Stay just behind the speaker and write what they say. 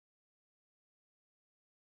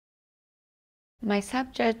My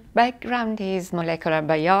subject background is molecular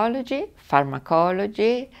biology,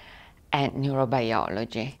 pharmacology, and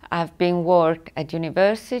neurobiology. I've been worked at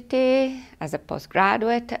university as a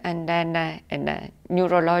postgraduate and then in a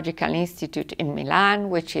neurological institute in Milan,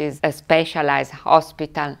 which is a specialized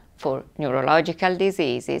hospital for neurological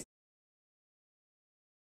diseases.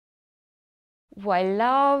 I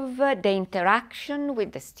love the interaction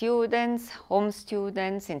with the students, home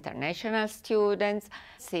students, international students,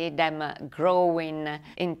 see them growing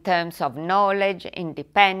in terms of knowledge,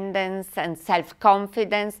 independence and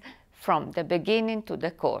self-confidence from the beginning to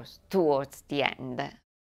the course towards the end.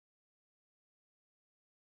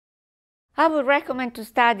 I would recommend to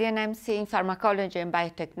study an MSc in Pharmacology and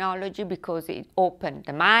Biotechnology because it opened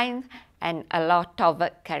the mind and a lot of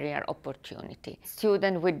career opportunity.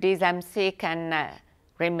 Students with this MSc can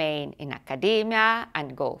remain in academia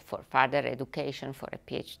and go for further education for a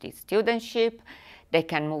PhD studentship. They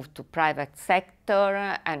can move to private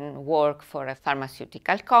sector and work for a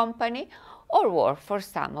pharmaceutical company or work for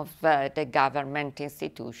some of the government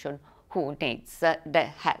institution who needs the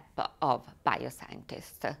help of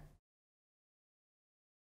bioscientists.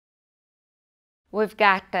 We've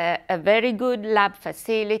got a very good lab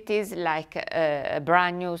facilities like a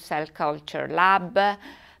brand new cell culture lab,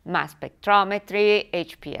 mass spectrometry,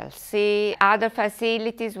 HPLC. Other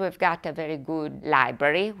facilities, we've got a very good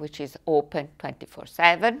library which is open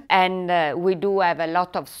 24/7, and we do have a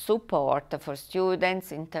lot of support for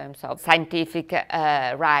students in terms of scientific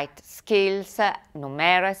right skills,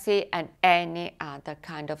 numeracy and any other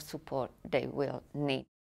kind of support they will need.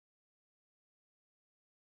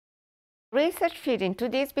 Research feeds into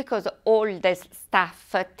this because all the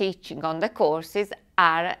staff teaching on the courses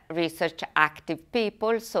are research active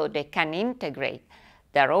people, so they can integrate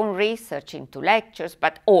their own research into lectures,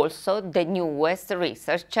 but also the newest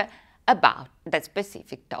research about the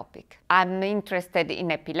specific topic. I'm interested in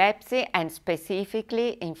epilepsy and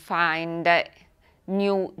specifically in find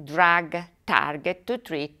new drug target to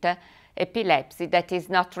treat epilepsy that is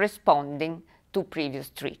not responding to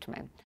previous treatment.